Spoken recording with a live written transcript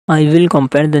I will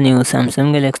compare the new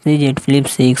Samsung Galaxy Z Flip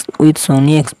 6 with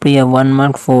Sony Xperia 1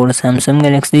 Mark IV. Samsung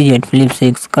Galaxy Z Flip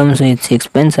 6 comes with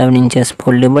 6.7 inches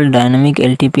foldable dynamic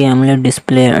LTP AMOLED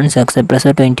display and success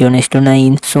ratio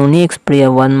 21:9. Sony Xperia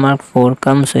 1 Mark IV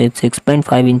comes with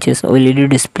 6.5 inches OLED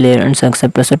display and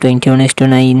success ratio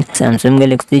 21:9. Samsung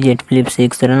Galaxy Z Flip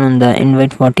 6 run on the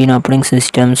Android 14 operating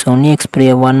system. Sony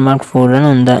Xperia 1 Mark IV run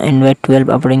on the Android 12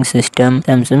 operating system.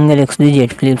 Samsung Galaxy Z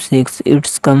Flip 6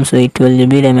 it comes with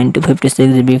 12GB RAM and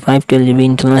 256GB 512GB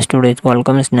internal storage.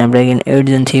 Qualcomm Snapdragon 8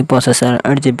 Gen 3 processor,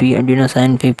 8GB Adreno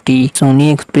 750. Sony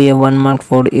Xperia 1 Mark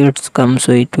IV it comes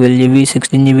with 12GB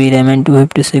 16GB RAM and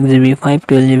 256GB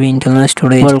 512GB internal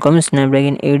storage. Qualcomm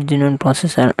Snapdragon 8 Gen 1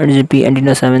 processor, 8GB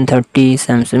Adreno 730.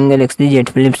 Samsung Galaxy Z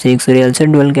Flip 6 real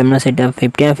set dual camera setup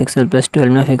 50MP plus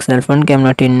 12MP front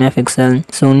camera 10MP.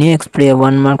 Sony Xperia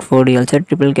 1 Mark IV real set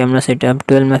triple camera setup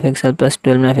 12MP plus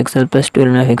 12MP plus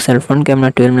 12MP front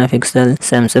camera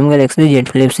 12MP. Samsung Galaxy Z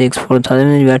Flip 6 4000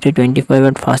 mAh battery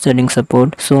 25W fast charging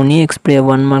support. Sony Xperia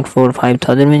 1 Mark IV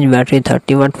 5000 mAh battery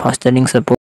 30W fast charging support.